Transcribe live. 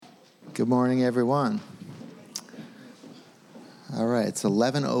Good morning, everyone. All right, it's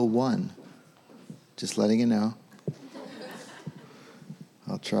 11:01. Just letting you know.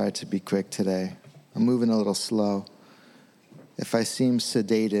 I'll try to be quick today. I'm moving a little slow. If I seem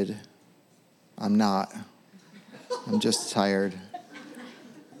sedated, I'm not. I'm just tired.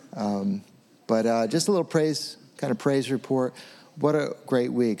 But just a little praise report. What a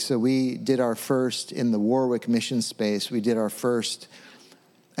great week. So we did our first, in the Warwick mission space, we did our first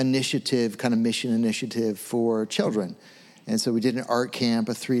mission initiative for children. And so we did an art camp,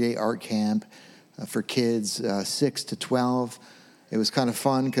 a 3-day art camp for kids 6 to 12. It was kind of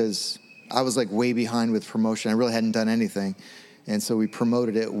fun because I was like way behind with promotion. I really hadn't done anything. And so we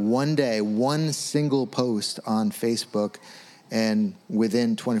promoted it one day, one single post on Facebook. And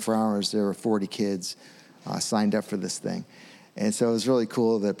within 24 hours, there were 40 kids signed up for this thing. And so it was really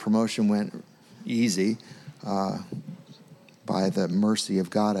cool that promotion went easy by the mercy of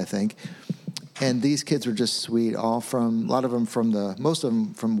God, I think. And these kids were just sweet, most of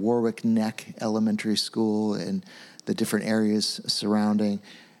them from Warwick Neck Elementary School and the different areas surrounding.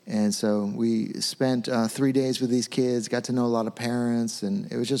 And so we spent 3 days with these kids, got to know a lot of parents,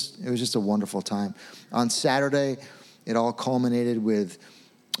 and it was just a wonderful time. On Saturday, it all culminated with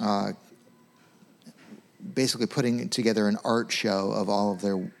basically putting together an art show of all of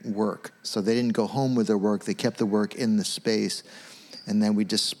their work. So they didn't go home with their work. They kept the work in the space. And then we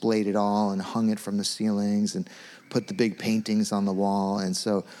displayed it all and hung it from the ceilings and put the big paintings on the wall. And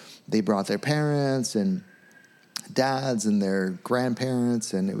so they brought their parents and dads and their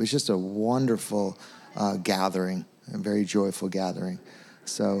grandparents. And it was just a wonderful gathering, a very joyful gathering.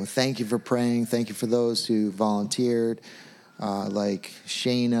 So thank you for praying. Thank you for those who volunteered. Like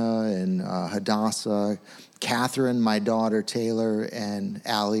Shayna and Hadassah, Catherine, my daughter, Taylor, and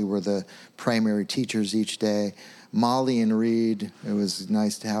Allie were the primary teachers each day. Molly and Reed, it was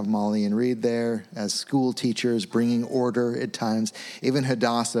nice to have Molly and Reed there as school teachers, bringing order at times. Even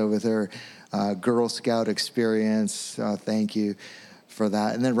Hadassah with her Girl Scout experience, thank you for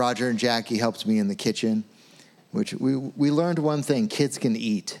that. And then Roger and Jackie helped me in the kitchen, which we learned one thing: kids can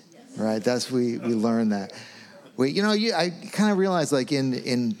eat, right? We learned that. I kind of realized, like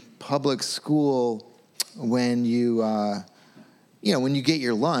in public school, when you get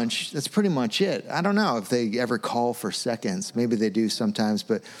your lunch, that's pretty much it. I don't know if they ever call for seconds. Maybe they do sometimes,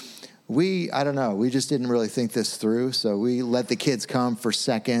 but I don't know. We just didn't really think this through, so we let the kids come for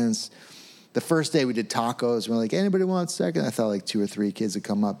seconds. The first day we did tacos. We're like, anybody want a second? I thought like 2 or 3 kids would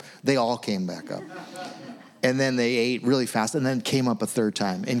come up. They all came back up. And then they ate really fast, and then came up a third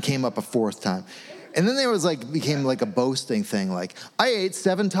time, and came up a fourth time. And then there became like a boasting thing, like, I ate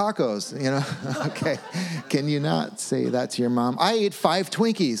 7 tacos, Okay, can you not say that to your mom? I ate 5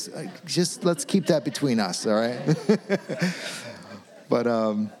 Twinkies. Just let's keep that between us, all right? But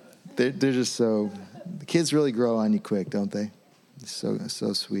they're just the kids really grow on you quick, don't they? So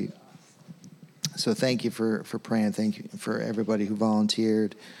sweet. So thank you for praying. Thank you for everybody who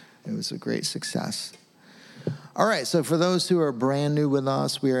volunteered. It was a great success. All right, so for those who are brand new with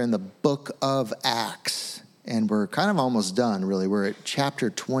us, we are in the book of Acts, and we're kind of almost done, really. We're at chapter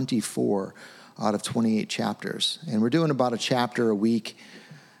 24 out of 28 chapters, and we're doing about a chapter a week.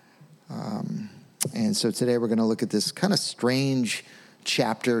 And so today we're going to look at this kind of strange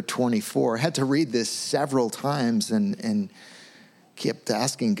chapter 24. I had to read this several times and kept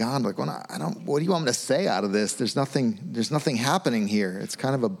asking God, like, what do you want me to say out of this? There's nothing happening here. It's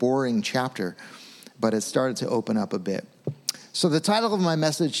kind of a boring chapter. But it started to open up a bit. So the title of my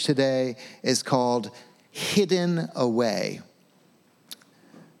message today is called Hidden Away.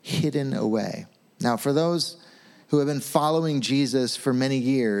 Hidden Away. Now, for those who have been following Jesus for many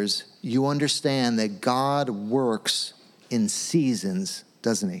years, you understand that God works in seasons,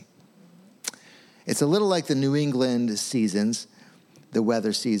 doesn't he? It's a little like the New England seasons, the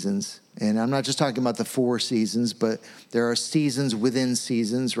weather seasons. And I'm not just talking about the 4 seasons, but there are seasons within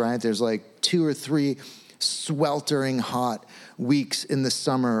seasons, right? There's like 2 or 3 sweltering hot weeks in the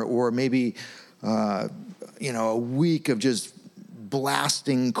summer, or maybe, a week of just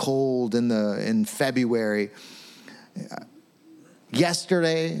blasting cold in February.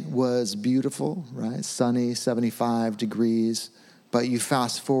 Yesterday was beautiful, right? Sunny, 75 degrees. But you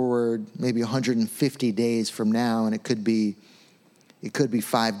fast forward maybe 150 days from now, and it could be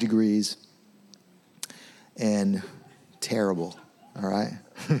 5 degrees and terrible, all right?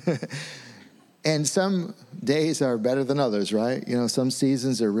 And some days are better than others, right? Some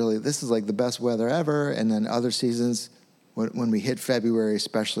seasons are really, this is like the best weather ever. And then other seasons, when we hit February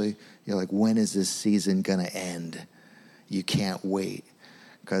especially, you're like, when is this season going to end? You can't wait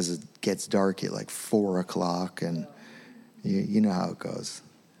because it gets dark at like 4 o'clock, and you know how it goes.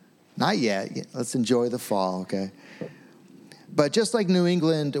 Not yet. Let's enjoy the fall, okay? But just like New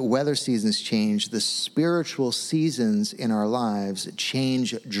England weather seasons change, the spiritual seasons in our lives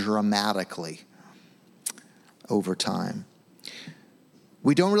change dramatically over time.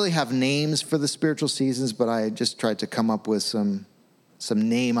 We don't really have names for the spiritual seasons, but I just tried to come up with some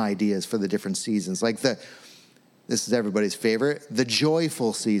name ideas for the different seasons. Like this is everybody's favorite, the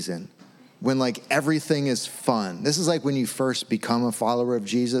joyful season, when like everything is fun. This is like when you first become a follower of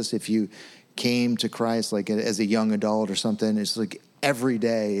Jesus. If you came to Christ like as a young adult or something, it's like every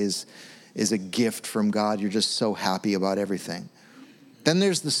day is a gift from God. You're just so happy about everything. Then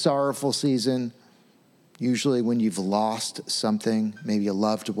there's the sorrowful season, usually when you've lost something, maybe a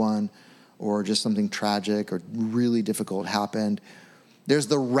loved one, or just something tragic or really difficult happened. There's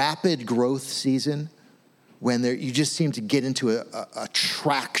the rapid growth season, when you just seem to get into a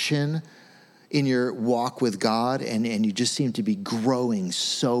traction in your walk with God, and you just seem to be growing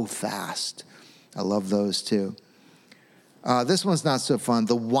so fast. I love those too. This one's not so fun.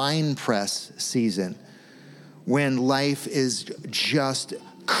 The wine press season, when life is just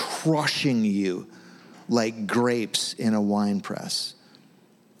crushing you like grapes in a wine press.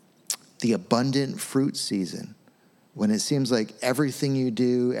 The abundant fruit season, when it seems like everything you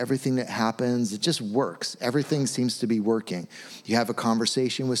do, everything that happens, it just works. Everything seems to be working. You have a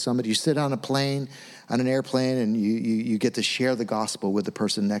conversation with somebody. You sit on an airplane, and you get to share the gospel with the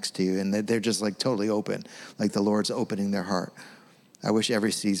person next to you, and they're just like totally open, like the Lord's opening their heart. I wish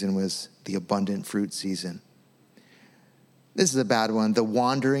every season was the abundant fruit season. This is a bad one. The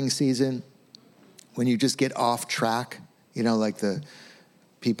wandering season, when you just get off track, like the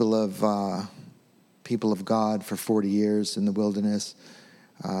people of God for 40 years in the wilderness,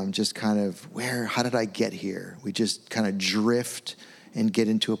 just kind of how did I get here? We just kind of drift and get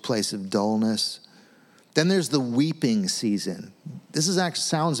into a place of dullness. Then there's the weeping season. This is actually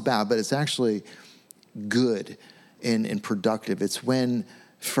sounds bad, but it's actually good and productive. It's when,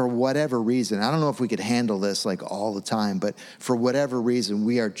 for whatever reason, I don't know if we could handle this like all the time, but for whatever reason,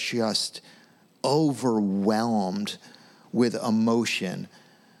 we are just overwhelmed with emotion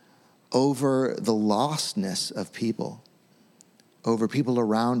over the lostness of people, over people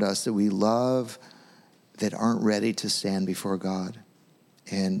around us that we love that aren't ready to stand before God.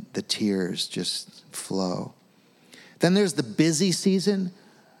 And the tears just flow. Then there's the busy season,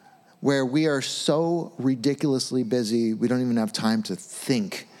 where we are so ridiculously busy, we don't even have time to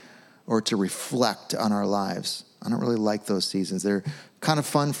think or to reflect on our lives. I don't really like those seasons. They're kind of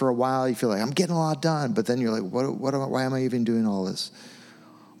fun for a while. You feel like, I'm getting a lot done. But then you're like, why am I even doing all this?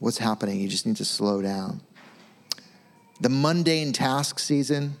 What's happening? You just need to slow down. The mundane task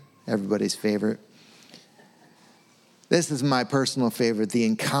season, everybody's favorite. This is my personal favorite, the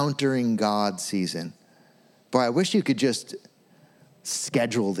encountering God season. Boy, I wish you could just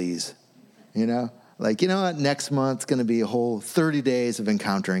schedule these, Like, what? Next month's going to be a whole 30 days of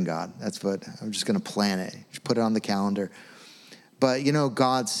encountering God. That's what I'm just going to plan it. Just put it on the calendar. But,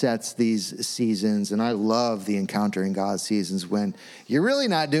 God sets these seasons, and I love the encountering God seasons when you're really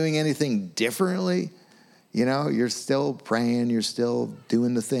not doing anything differently. You're still praying, you're still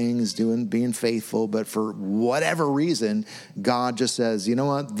doing the things, being faithful, but for whatever reason, God just says, you know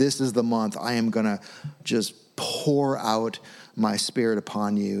what? This is the month I am going to just pour out my spirit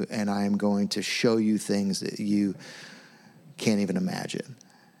upon you, and I am going to show you things that you can't even imagine.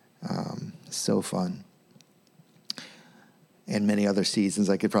 So fun. And many other seasons.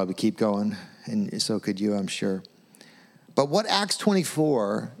 I could probably keep going, and so could you, I'm sure. But what Acts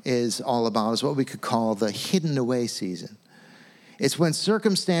 24 is all about is what we could call the hidden away season. It's when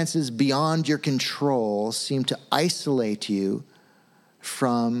circumstances beyond your control seem to isolate you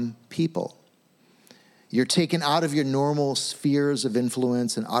from people. You're taken out of your normal spheres of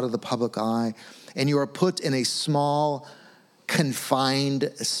influence and out of the public eye, and you are put in a small,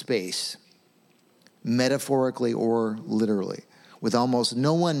 confined space, metaphorically or literally, with almost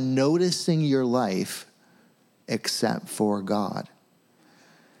no one noticing your life except for God.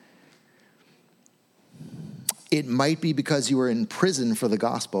 It might be because you were in prison for the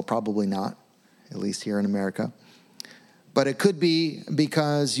gospel, probably not, at least here in America. But it could be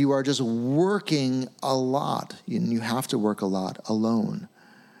because you are just working a lot, and you have to work a lot alone.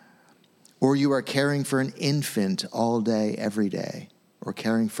 Or you are caring for an infant all day, every day, or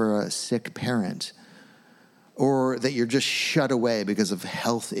caring for a sick parent, or that you're just shut away because of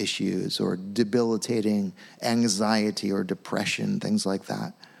health issues or debilitating anxiety or depression, things like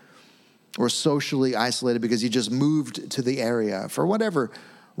that. Or socially isolated because you just moved to the area for whatever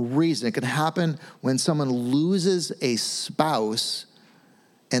reason. It can happen when someone loses a spouse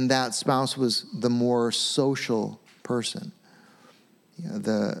and that spouse was the more social person.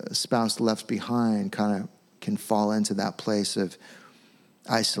 the spouse left behind kind of can fall into that place of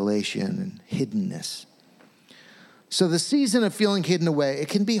isolation and hiddenness. So the season of feeling hidden away, it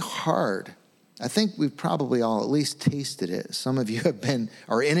can be hard. I think we've probably all at least tasted it. Some of you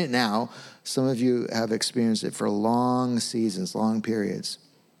are in it now. Some of you have experienced it for long seasons, long periods.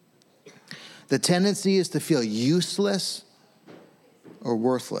 The tendency is to feel useless or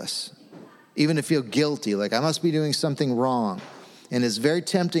worthless, even to feel guilty, like I must be doing something wrong. And it's very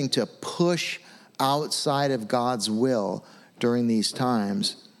tempting to push outside of God's will during these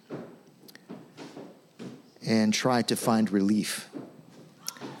times and try to find relief.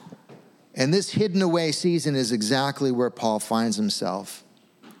 And this hidden away season is exactly where Paul finds himself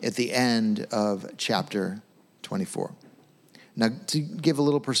at the end of chapter 24. Now, to give a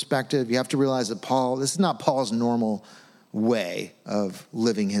little perspective, you have to realize that this is not Paul's normal way of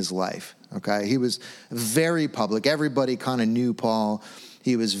living his life, okay? He was very public. Everybody kind of knew Paul.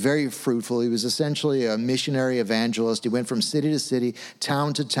 He was very fruitful. He was essentially a missionary evangelist. He went from city to city,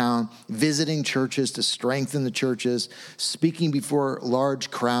 town to town, visiting churches to strengthen the churches, speaking before large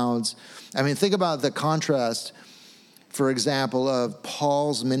crowds. I mean, think about the contrast, for example, of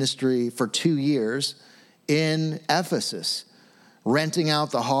Paul's ministry for 2 years in Ephesus, renting out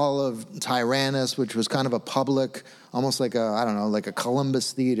the hall of Tyrannus, which was kind of a public, almost like like a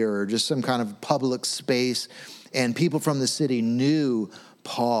Columbus Theater or just some kind of public space. And people from the city knew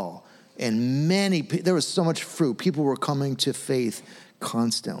Paul. And there was so much fruit. People were coming to faith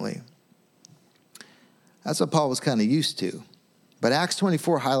constantly. That's what Paul was kind of used to. But Acts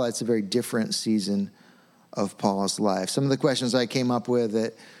 24 highlights a very different season of Paul's life. Some of the questions I came up with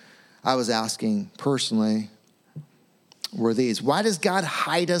that I was asking personally were these. Why does God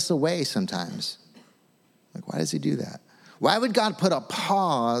hide us away sometimes? Like, why does he do that? Why would God put a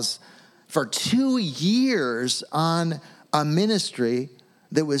pause for 2 years on a ministry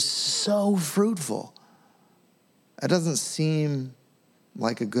that was so fruitful? It doesn't seem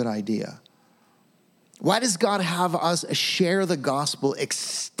like a good idea. Why does God have us share the gospel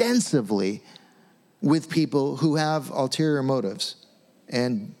extensively with people who have ulterior motives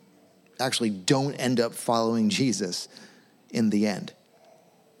and actually don't end up following Jesus in the end?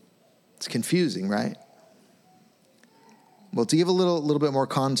 It's confusing, right? Well, to give a little bit more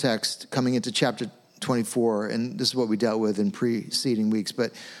context coming into chapter 24, and this is what we dealt with in preceding weeks,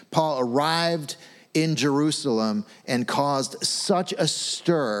 but Paul arrived in Jerusalem and caused such a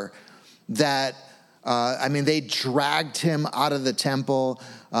stir that, they dragged him out of the temple.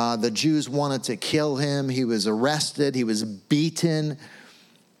 The Jews wanted to kill him. He was arrested. He was beaten.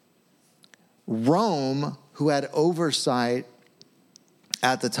 Rome, who had oversight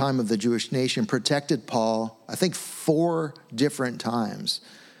at the time of the Jewish nation, protected Paul, I think 4 different times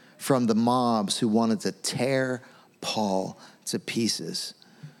from the mobs who wanted to tear Paul to pieces.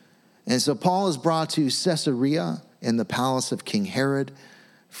 And so Paul is brought to Caesarea in the palace of King Herod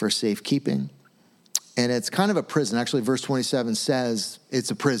for safekeeping. And it's kind of a prison. Actually, verse 27 says it's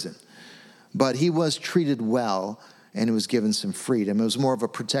a prison. But he was treated well and he was given some freedom. It was more of a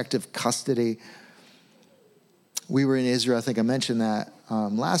protective custody. We were in Israel. I think I mentioned that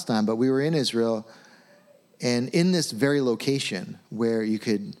last time, but we were in Israel and in this very location where you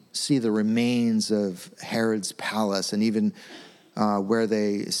could see the remains of Herod's palace and even where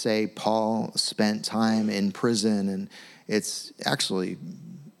they say Paul spent time in prison. And it's actually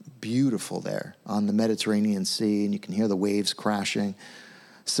beautiful there on the Mediterranean Sea, and you can hear the waves crashing.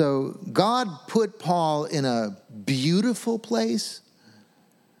 So God put Paul in a beautiful place,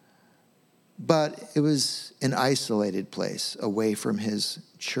 but it was an isolated place away from his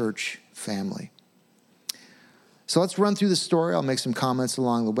church family. So let's run through the story. I'll make some comments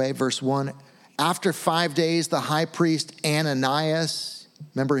along the way. Verse 1, after 5 days, the high priest Ananias,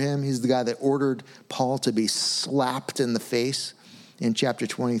 remember him? He's the guy that ordered Paul to be slapped in the face in chapter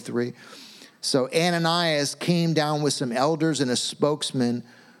 23. So Ananias came down with some elders and a spokesman,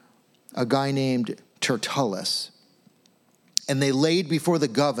 a guy named Tertullus. And they laid before the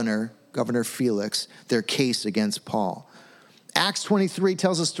Governor Felix, their case against Paul. Acts 23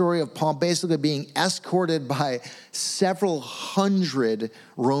 tells a story of Paul basically being escorted by several hundred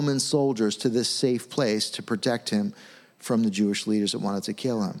Roman soldiers to this safe place to protect him from the Jewish leaders that wanted to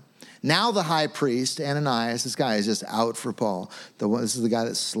kill him. Now the high priest, Ananias, this guy is just out for Paul. This is the guy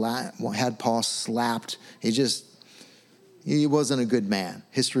that had Paul slapped. He wasn't a good man.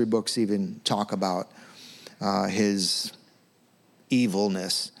 History books even talk about his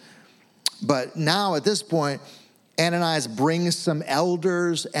evilness. But now at this point, Ananias brings some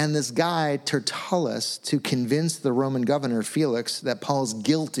elders and this guy, Tertullus, to convince the Roman governor, Felix, that Paul's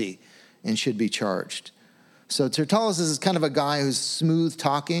guilty and should be charged. So Tertullus is kind of a guy who's smooth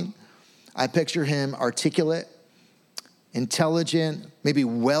talking. I picture him articulate, intelligent, maybe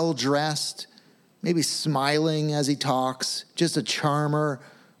well-dressed, maybe smiling as he talks, just a charmer,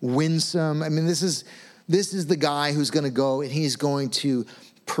 winsome. I mean, this is the guy who's going to go and he's going to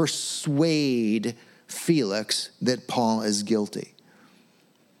persuade Felix that Paul is guilty.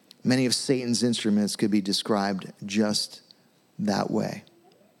 Many of Satan's instruments could be described just that way.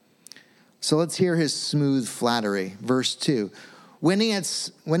 So let's hear his smooth flattery. Verse 2. When he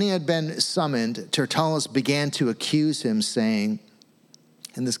had been summoned, Tertullus began to accuse him, saying,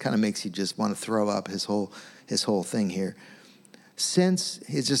 and this kind of makes you just want to throw up his whole thing here. Since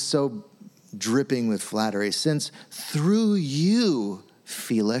he's just so dripping with flattery, since through you,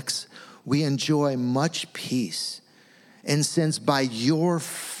 Felix, we enjoy much peace, and since by your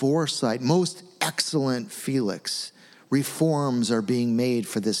foresight, most excellent Felix, reforms are being made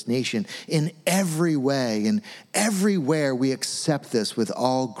for this nation in every way and everywhere we accept this with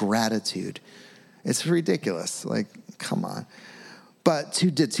all gratitude. It's ridiculous. Like, come on. But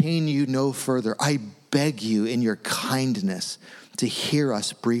to detain you no further, I beg you in your kindness to hear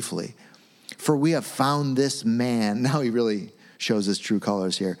us briefly. For we have found this man, now he really shows his true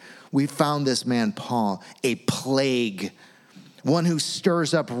colors here. We found this man, Paul, a plague, one who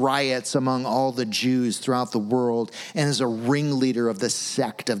stirs up riots among all the Jews throughout the world and is a ringleader of the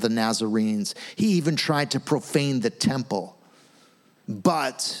sect of the Nazarenes. He even tried to profane the temple.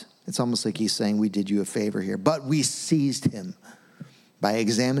 But, it's almost like he's saying, we did you a favor here, but we seized him. By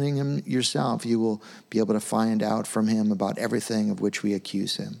examining him yourself, you will be able to find out from him about everything of which we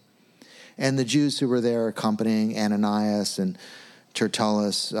accuse him. And the Jews who were there accompanying Ananias and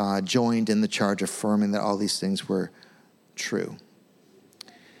Tertullus joined in the charge, affirming that all these things were true.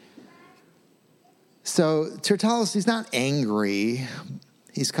 So Tertullus, he's not angry.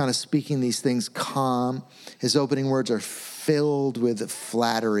 He's kind of speaking these things calm. His opening words are filled with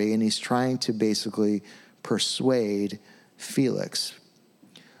flattery, and he's trying to basically persuade Felix.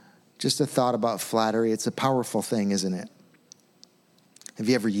 Just a thought about flattery. It's a powerful thing, isn't it? Have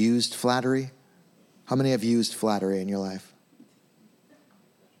you ever used flattery? How many have used flattery in your life?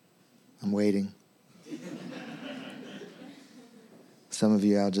 I'm waiting. Some of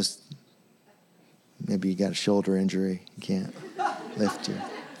you, maybe you got a shoulder injury. You can't lift your.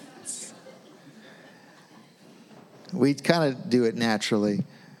 We kind of do it naturally,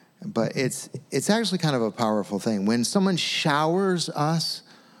 but it's actually kind of a powerful thing. When someone showers us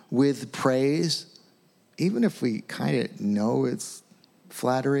with praise, even if we kind of know it's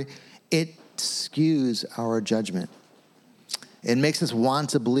flattery, it skews our judgment. It makes us want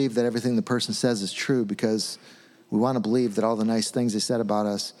to believe that everything the person says is true because we want to believe that all the nice things they said about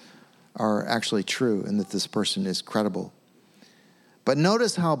us are actually true and that this person is credible. But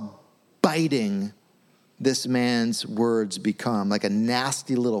notice how biting this man's words become, like a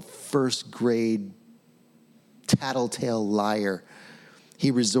nasty little first-grade tattletale liar. He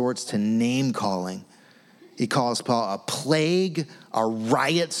resorts to name-calling. He calls Paul a plague, a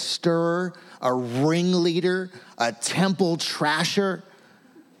riot stirrer, a ringleader, a temple trasher.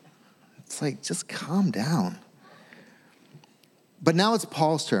 It's like, just calm down. But now it's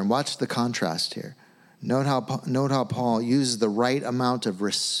Paul's turn. Watch the contrast here. Note how Paul uses the right amount of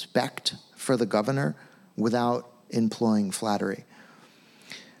respect for the governor without employing flattery.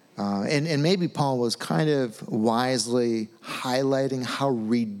 And maybe Paul was kind of wisely highlighting how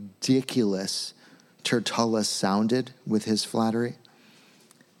ridiculous Tertullus sounded with his flattery.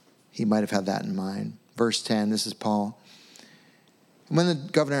 He might have had that in mind. Verse 10, this is Paul. When the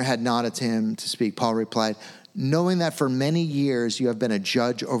governor had nodded to him to speak, Paul replied, knowing that for many years you have been a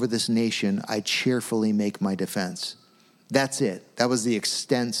judge over this nation, I cheerfully make my defense. That's it. That was the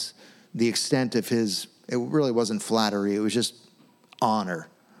extent of his, it really wasn't flattery. It was just honor.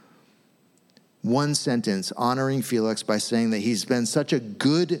 One sentence, honoring Felix by saying that he's been such a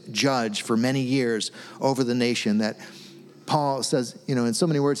good judge for many years over the nation that Paul says, in so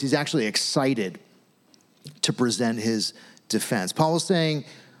many words, he's actually excited to present his defense. Paul was saying,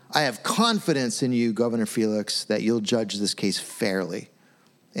 I have confidence in you, Governor Felix, that you'll judge this case fairly.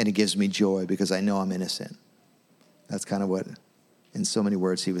 And it gives me joy because I know I'm innocent. That's kind of what, in so many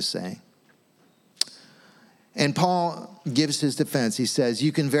words, he was saying. And Paul gives his defense. He says,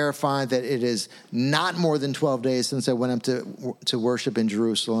 you can verify that it is not more than 12 days since I went up to worship in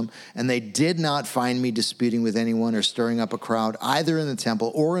Jerusalem, and they did not find me disputing with anyone or stirring up a crowd, either in the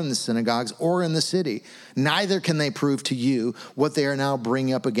temple or in the synagogues or in the city. Neither can they prove to you what they are now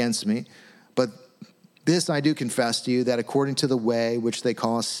bringing up against me. But This I do confess to you, that according to the way which they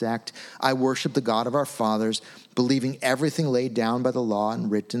call a sect, I worship the God of our fathers, believing everything laid down by the law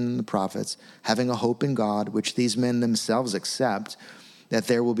and written in the prophets, having a hope in God, which these men themselves accept, that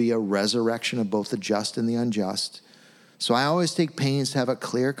there will be a resurrection of both the just and the unjust. So I always take pains to have a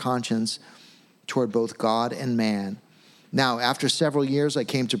clear conscience toward both God and man. Now, after several years, I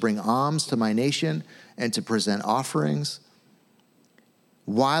came to bring alms to my nation and to present offerings.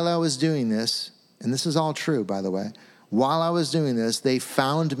 While I was doing this, and this is all true, by the way, while I was doing this, they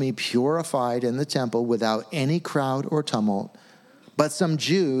found me purified in the temple without any crowd or tumult. But some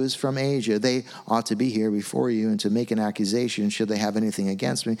Jews from Asia, they ought to be here before you and to make an accusation should they have anything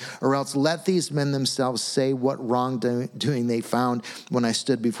against me, or else let these men themselves say what wrongdoing they found when I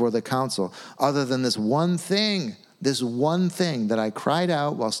stood before the council, other than this one thing that I cried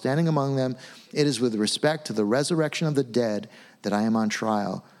out while standing among them. It is with respect to the resurrection of the dead that I am on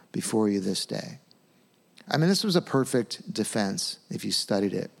trial before you this day. I mean, this was a perfect defense if you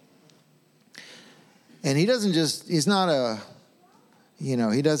studied it. And he doesn't just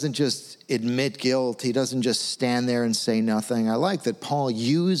admit guilt. He doesn't just stand there and say nothing. I like that Paul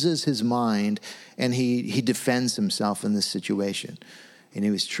uses his mind and he defends himself in this situation. And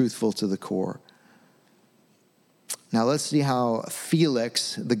he was truthful to the core. Now let's see how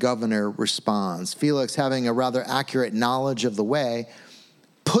Felix, the governor, responds. Felix, having a rather accurate knowledge of the way,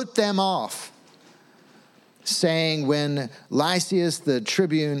 put them off, saying, when Lysias, the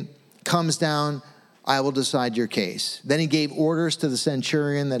tribune, comes down, I will decide your case. Then he gave orders to the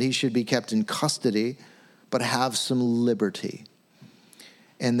centurion that he should be kept in custody, but have some liberty,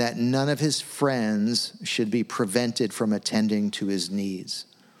 and that none of his friends should be prevented from attending to his needs.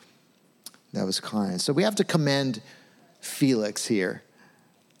 That was kind. So we have to commend Felix here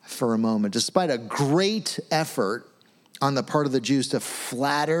for a moment. Despite a great effort on the part of the Jews to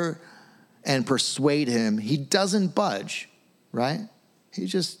flatter and persuade him, he doesn't budge, right?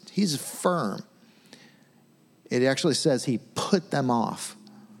 He's firm. It actually says he put them off.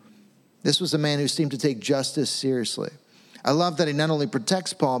 This was a man who seemed to take justice seriously. I love that he not only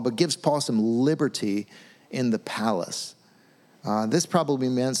protects Paul, but gives Paul some liberty in the palace. This probably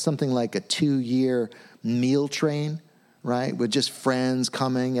meant something like a 2-year meal train, right? With just friends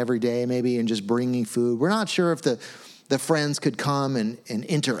coming every day maybe and just bringing food. We're not sure if the friends could come and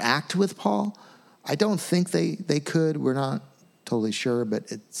interact with Paul. I don't think they could. We're not totally sure,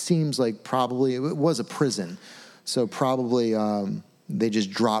 but it seems like probably it was a prison. So probably they just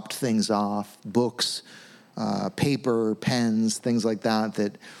dropped things off, books, paper, pens, things like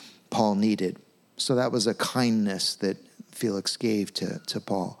that Paul needed. So that was a kindness that Felix gave to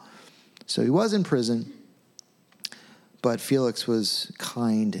Paul. So he was in prison, but Felix was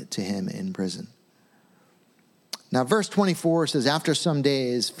kind to him in prison. Now, verse 24 says, after some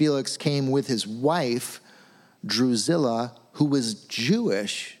days, Felix came with his wife, Drusilla, who was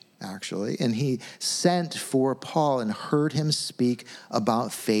Jewish, actually, and he sent for Paul and heard him speak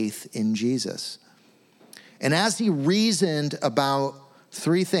about faith in Jesus. And as he reasoned about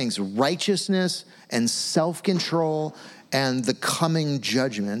 3 things, righteousness and self-control and the coming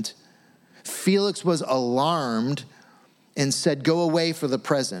judgment, Felix was alarmed and said, go away for the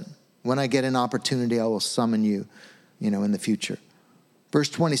present. When I get an opportunity, I will summon you, in the future. Verse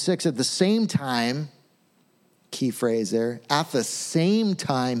 26, at the same time, key phrase there, at the same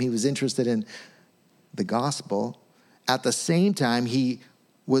time he was interested in the gospel, at the same time he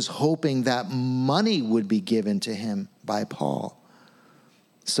was hoping that money would be given to him by Paul.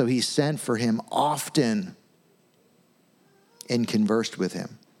 So he sent for him often and conversed with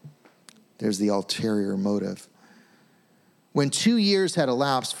him. There's the ulterior motive. When 2 years had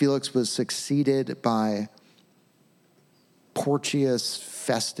elapsed, Felix was succeeded by Porcius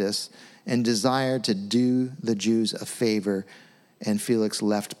Festus and desired to do the Jews a favor, and Felix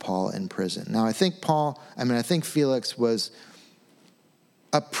left Paul in prison. Now, I think Felix was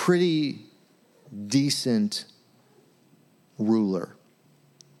a pretty decent ruler,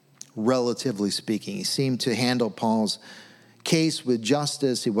 relatively speaking. He seemed to handle Paul's case with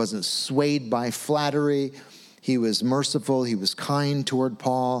justice. He wasn't swayed by flattery. He was merciful. He was kind toward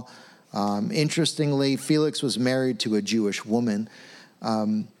Paul. Interestingly, Felix was married to a Jewish woman.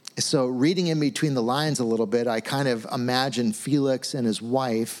 So reading in between the lines a little bit, I kind of imagine Felix and his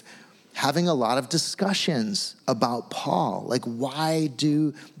wife having a lot of discussions about Paul. Like, why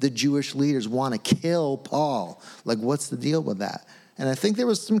do the Jewish leaders want to kill Paul? Like, what's the deal with that? And I think there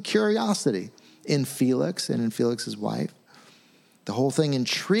was some curiosity in Felix and in Felix's wife. The whole thing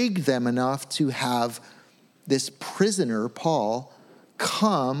intrigued them enough to have this prisoner, Paul,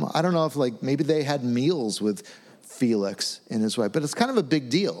 come. I don't know if maybe they had meals with Felix and his wife, but it's kind of a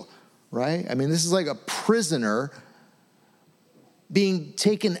big deal, right? I mean, this is like a prisoner being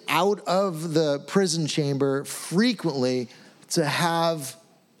taken out of the prison chamber frequently to have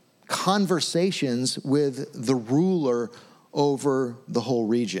conversations with the ruler over the whole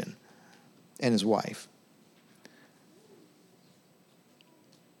region and his wife.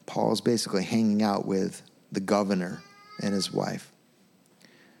 Paul is basically hanging out with the governor and his wife.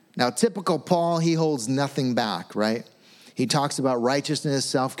 Now, typical Paul, he holds nothing back, right? He talks about righteousness,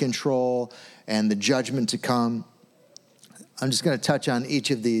 self-control, and the judgment to come. I'm just going to touch on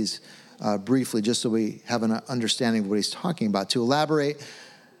each of these briefly, just so we have an understanding of what he's talking about. To elaborate,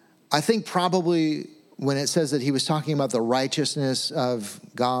 I think probably when it says that he was talking about the righteousness of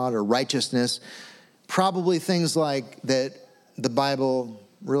God or righteousness, probably things like that the Bible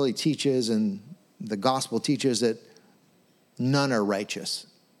really teaches and the gospel teaches that none are righteous,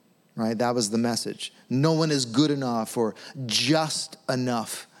 right? That was the message. No one is good enough or just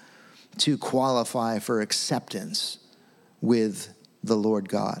enough to qualify for acceptance with the Lord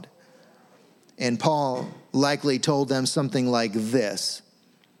God. And Paul likely told them something like this: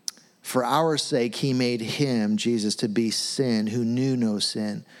 for our sake, he made him, Jesus, to be sin who knew no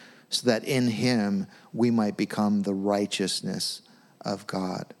sin, so that in him we might become the righteousness of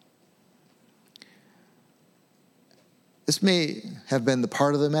God. This may have been the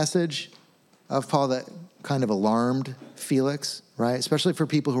part of the message of Paul that kind of alarmed Felix, right? Especially for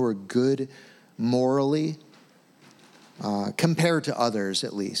people who are good morally, compared to others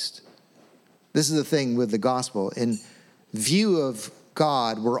at least. This is the thing with the gospel. In view of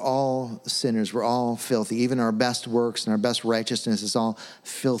God, we're all sinners. We're all filthy. Even our best works and our best righteousness is all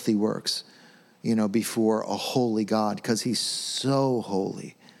filthy works, before a holy God, because he's so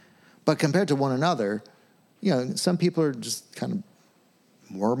holy. But compared to one another, some people are just kind of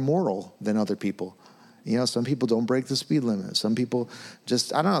more moral than other people. Some people don't break the speed limit. Some people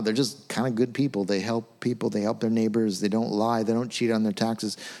just, I don't know, they're just kind of good people. They help people. They help their neighbors. They don't lie. They don't cheat on their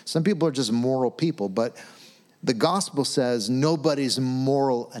taxes. Some people are just moral people. But the gospel says nobody's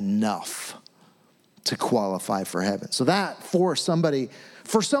moral enough to qualify for heaven. So that for somebody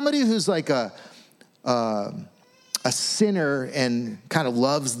who's like a sinner and kind of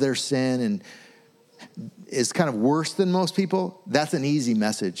loves their sin and is kind of worse than most people, that's an easy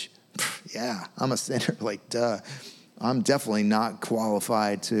message. Yeah, I'm a sinner. Like, duh. I'm definitely not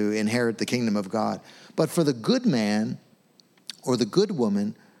qualified to inherit the kingdom of God. But for the good man or the good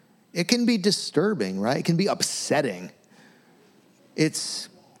woman, it can be disturbing, right? It can be upsetting. It's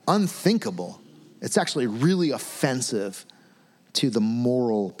unthinkable. It's actually really offensive to the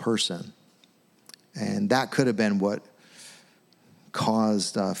moral person. And that could have been what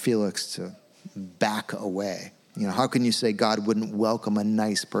caused Felix to back away. How can you say God wouldn't welcome a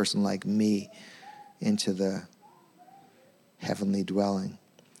nice person like me into the heavenly dwelling?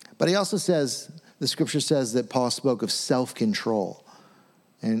 But he also says, the scripture says that Paul spoke of self-control.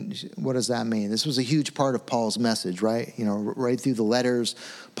 And what does that mean? This was a huge part of Paul's message, right? Right through the letters,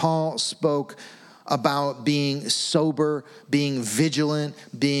 Paul spoke about being sober, being vigilant,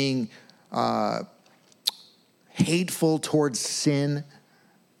 being hateful towards sin,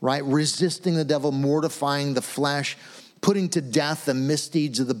 right? Resisting the devil, mortifying the flesh, putting to death the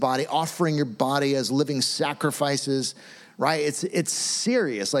misdeeds of the body, offering your body as living sacrifices, right? It's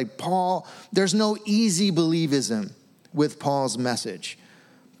serious. Like Paul, there's no easy believism with Paul's message.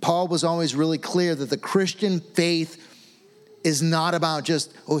 Paul was always really clear that the Christian faith is not about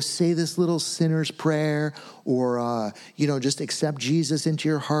just, say this little sinner's prayer or, just accept Jesus into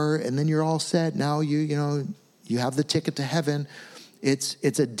your heart and then you're all set. Now you have the ticket to heaven.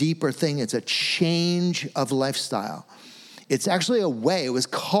 It's a deeper thing. It's a change of lifestyle. It's actually a way. It was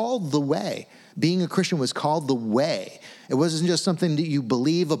called the way. Being a Christian was called the way. It wasn't just something that you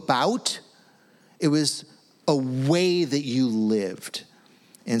believe about. It was a way that you lived.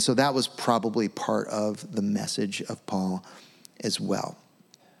 And so that was probably part of the message of Paul as well.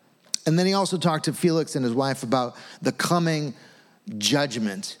 And then he also talked to Felix and his wife about the coming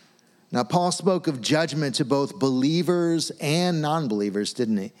judgment. Now, Paul spoke of judgment to both believers and non-believers,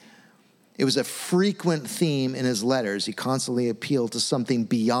 didn't he? It was a frequent theme in his letters. He constantly appealed to something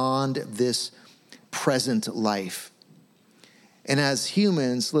beyond this present life. And as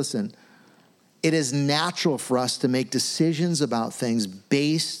humans, listen, it is natural for us to make decisions about things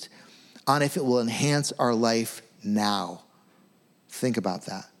based on if it will enhance our life now. Think about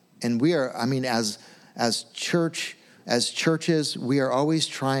that. And we are, as churches, we are always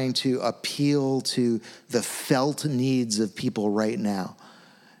trying to appeal to the felt needs of people right now.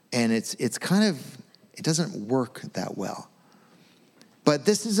 And it doesn't work that well. But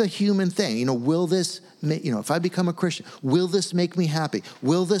this is a human thing. Will this, if I become a Christian, will this make me happy?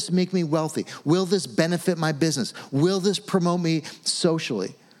 Will this make me wealthy? Will this benefit my business? Will this promote me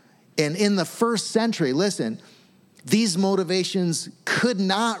socially? And in the first century, listen, these motivations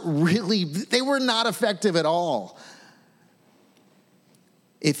they were not effective at all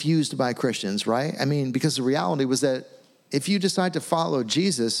if used by Christians, right? Because the reality was that if you decide to follow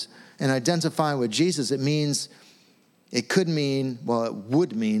Jesus and identify with Jesus, it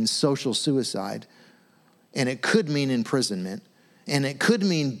would mean social suicide, and it could mean imprisonment, and it could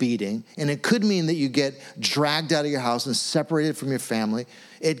mean beating, and it could mean that you get dragged out of your house and separated from your family.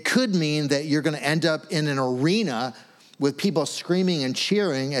 It could mean that you're going to end up in an arena with people screaming and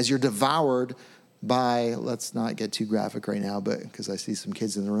cheering as you're devoured by, let's not get too graphic right now, but because I see some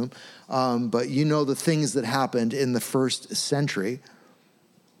kids in the room, but the things that happened in the first century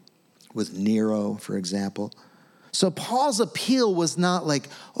with Nero, for example. So Paul's appeal was not like,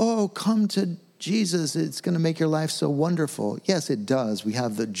 oh, come to Jesus, it's going to make your life so wonderful. Yes, it does. We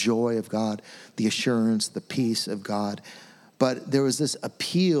have the joy of God, the assurance, the peace of God. But there was this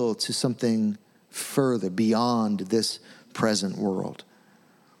appeal to something further beyond this present world.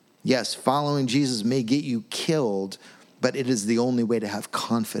 Yes, following Jesus may get you killed, but it is the only way to have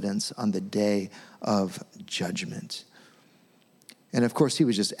confidence on the day of judgment. And of course, he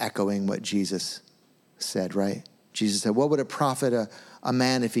was just echoing what Jesus said, right? Jesus said, what would it profit a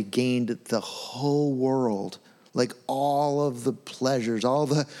man if he gained the whole world, like all the pleasures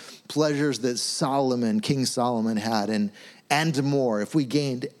that King Solomon had, and more, if we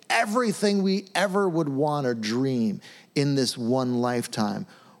gained everything we ever would want or dream in this one lifetime?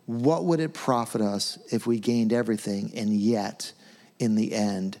 What would it profit us if we gained everything and yet, in the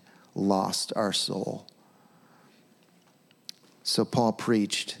end, lost our soul? So Paul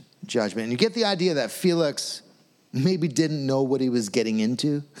preached judgment. And you get the idea that Felix maybe didn't know what he was getting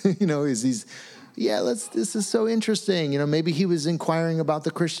into. This is so interesting. Maybe he was inquiring about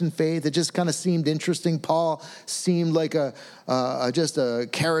the Christian faith. It just kind of seemed interesting. Paul seemed like just a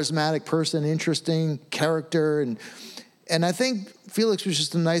charismatic person, interesting character. And I think Felix was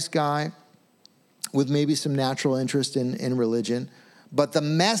just a nice guy with maybe some natural interest in religion. But the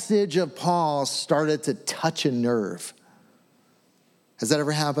message of Paul started to touch a nerve. Has that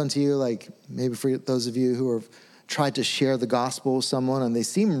ever happened to you? Like maybe for those of you who have tried to share the gospel with someone and they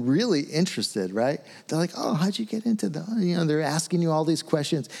seem really interested, right? They're like, oh, how'd you get into that? They're asking you all these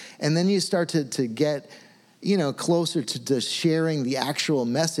questions. And then you start to get, closer to sharing the actual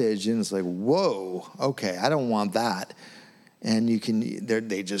message. And it's like, whoa, okay, I don't want that. And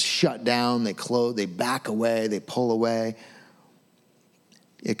they just shut down, they close, they back away, they pull away.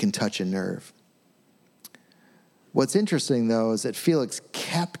 It can touch a nerve. What's interesting, though, is that Felix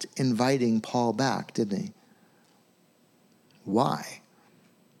kept inviting Paul back, didn't he? Why?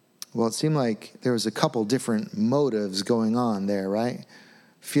 Well, it seemed like there was a couple different motives going on there, right?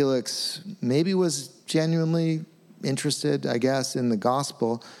 Felix maybe was genuinely interested, I guess, in the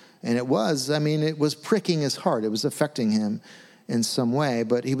gospel. And it was pricking his heart. It was affecting him in some way.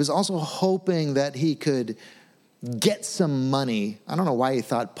 But he was also hoping that he could get some money. I don't know why he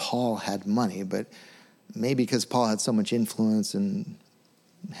thought Paul had money, but maybe because Paul had so much influence and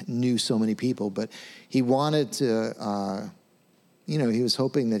knew so many people. But he wanted to, he was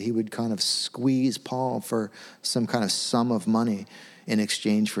hoping that he would kind of squeeze Paul for some kind of sum of money in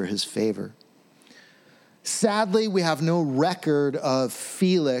exchange for his favor. Sadly, we have no record of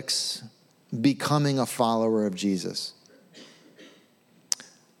Felix becoming a follower of Jesus.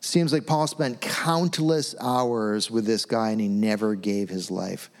 Seems like Paul spent countless hours with this guy and he never gave his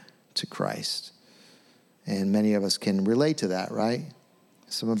life to Christ. And many of us can relate to that, right?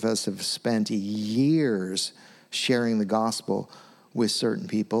 Some of us have spent years sharing the gospel with certain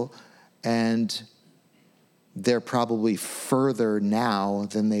people, and they're probably further now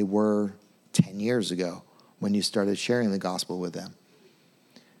than they were 10 years ago when you started sharing the gospel with them.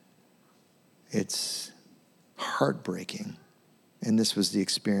 It's heartbreaking. And this was the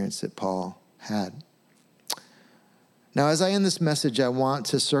experience that Paul had. Now, as I end this message, I want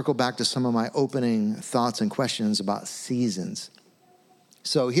to circle back to some of my opening thoughts and questions about seasons.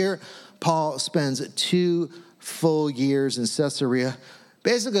 So here, Paul spends 2 full years in Caesarea,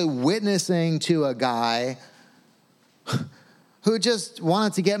 basically witnessing to a guy who just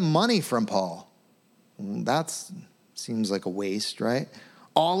wanted to get money from Paul. That seems like a waste, right?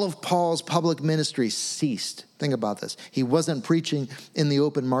 All of Paul's public ministry ceased. Think about this. He wasn't preaching in the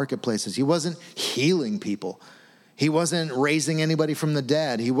open marketplaces. He wasn't healing people. He wasn't raising anybody from the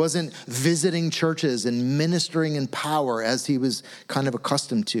dead. He wasn't visiting churches and ministering in power as he was kind of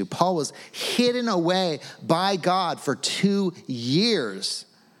accustomed to. Paul was hidden away by God for 2 years,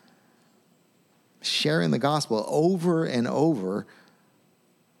 sharing the gospel over and over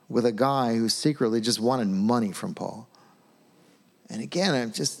with a guy who secretly just wanted money from Paul. And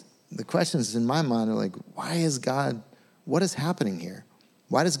again, the questions in my mind are like, what is happening here?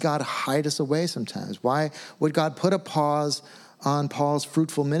 Why does God hide us away sometimes? Why would God put a pause on Paul's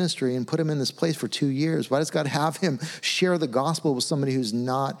fruitful ministry and put him in this place for 2 years? Why does God have him share the gospel with somebody who's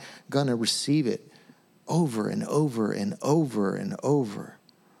not going to receive it over and over and over and over?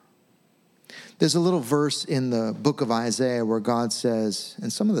 There's a little verse in the book of Isaiah where God says,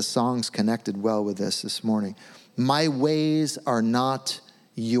 and some of the songs connected well with this morning, "My ways are not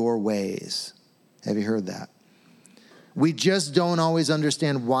your ways." Have you heard that? We just don't always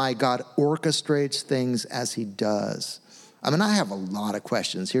understand why God orchestrates things as he does. I mean, I have a lot of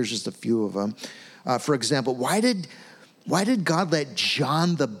questions. Here's just a few of them. For example, why did God let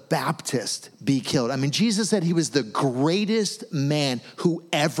John the Baptist be killed? I mean, Jesus said he was the greatest man who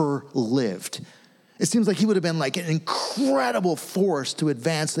ever lived. It seems like he would have been like an incredible force to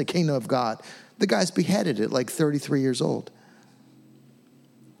advance the kingdom of God. The guy's beheaded at like 33 years old.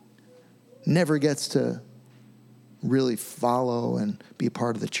 Never gets to really follow and be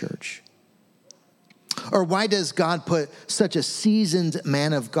part of the church. Or why does God put such a seasoned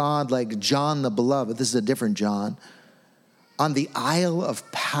man of God like John the Beloved, this is a different John, on the Isle of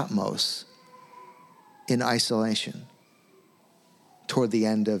Patmos in isolation toward the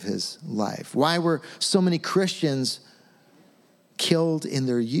end of his life? Why were so many Christians killed in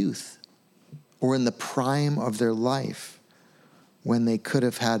their youth or in the prime of their life, when they could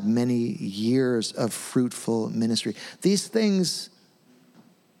have had many years of fruitful ministry? These things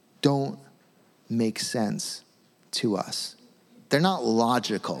don't make sense to us. They're not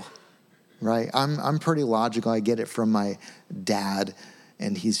logical, right? I'm pretty logical. I get it from my dad,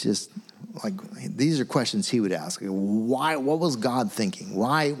 and he's just like, these are questions he would ask. Why? What was God thinking?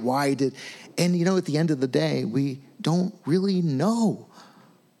 Why did? And at the end of the day, we don't really know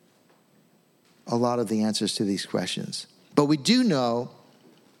a lot of the answers to these questions. But we do know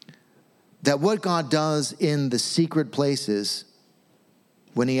that what God does in the secret places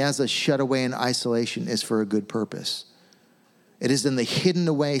when he has us shut away in isolation is for a good purpose. It is in the hidden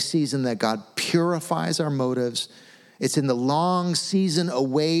away season that God purifies our motives. It's in the long season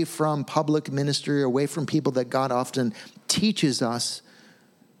away from public ministry, away from people, that God often teaches us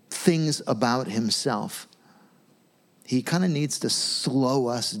things about himself. He kind of needs to slow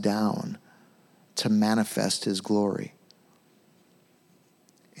us down to manifest his glory.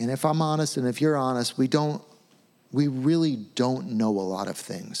 And if I'm honest, and if you're honest, we really don't know a lot of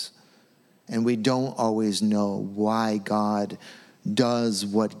things. And we don't always know why God does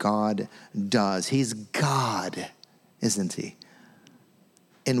what God does. He's God, isn't he?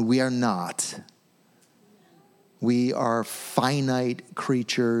 And we are not. We are finite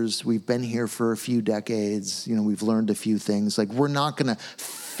creatures. We've been here for a few decades. We've learned a few things. Like, we're not going to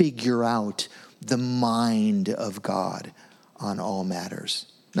figure out the mind of God on all matters.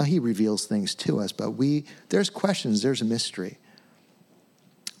 Now, he reveals things to us, but there's questions, there's a mystery.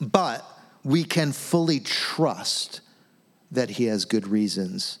 But we can fully trust that he has good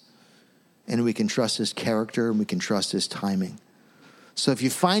reasons, and we can trust his character, and we can trust his timing. So if you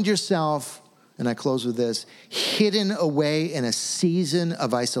find yourself, and I close with this, hidden away in a season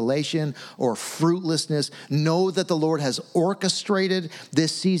of isolation or fruitlessness, know that the Lord has orchestrated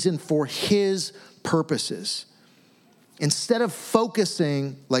this season for his purposes. Instead of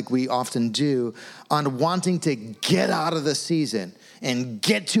focusing, like we often do, on wanting to get out of the season and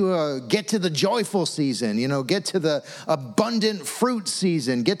get to the joyful season, get to the abundant fruit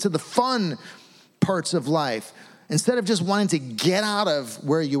season, get to the fun parts of life, instead of just wanting to get out of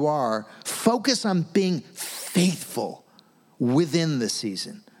where you are, focus on being faithful within the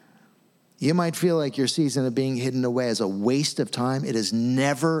season. You might feel like your season of being hidden away is a waste of time. It is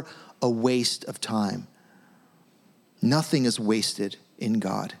never a waste of time. Nothing is wasted in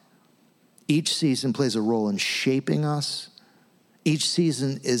God. Each season plays a role in shaping us. Each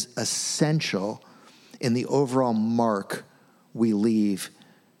season is essential in the overall mark we leave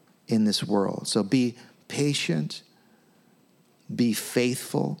in this world. So be patient, be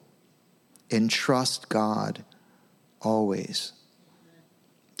faithful, and trust God always.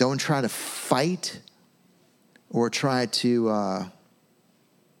 Don't try to fight or try to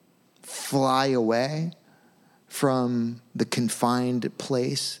fly away from the confined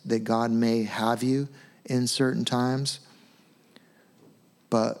place that God may have you in certain times,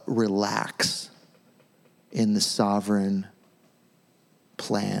 but relax in the sovereign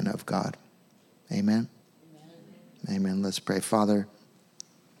plan of God. Amen? Amen. Let's pray. Father,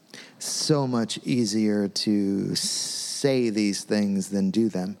 so much easier to say these things than do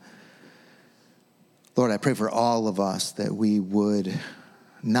them. Lord, I pray for all of us that we would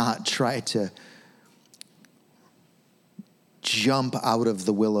not try to jump out of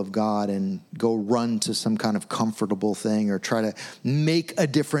the will of God and go run to some kind of comfortable thing or try to make a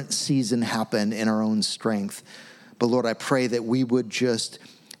different season happen in our own strength. But Lord, I pray that we would just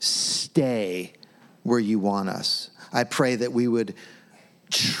stay where you want us. I pray that we would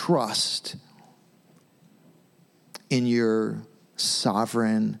trust in your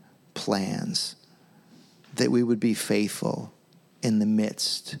sovereign plans, that we would be faithful in the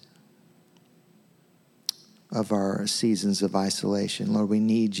midst of our seasons of isolation. Lord, we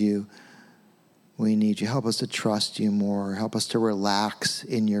need you. We need you. Help us to trust you more. Help us to relax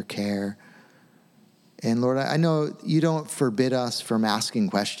in your care. And Lord, I know you don't forbid us from asking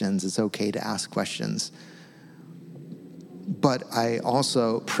questions. It's okay to ask questions. But I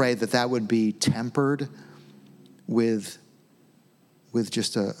also pray that that would be tempered with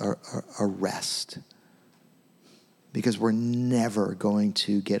just a rest. Because we're never going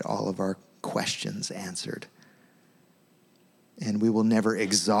to get all of our questions answered. And we will never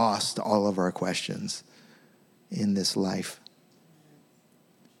exhaust all of our questions in this life.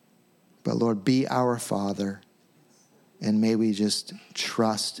 But Lord, be our Father, and may we just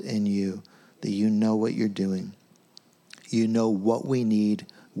trust in you, that you know what you're doing. You know what we need,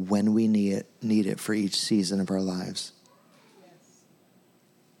 when we need it for each season of our lives.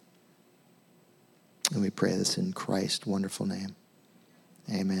 And we pray this in Christ's wonderful name.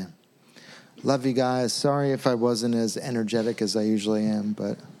 Amen. Love you guys. Sorry if I wasn't as energetic as I usually am,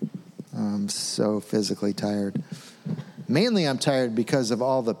 but I'm so physically tired. Mainly I'm tired because of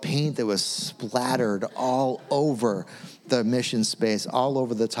all the paint that was splattered all over the mission space, all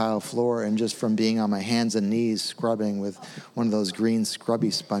over the tile floor, and just from being on my hands and knees scrubbing with one of those green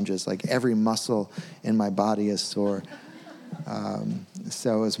scrubby sponges. Like every muscle in my body is sore.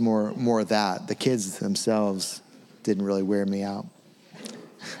 So it was more of that. The kids themselves didn't really wear me out.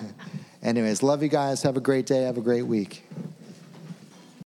 Anyways, love you guys. Have a great day. Have a great week.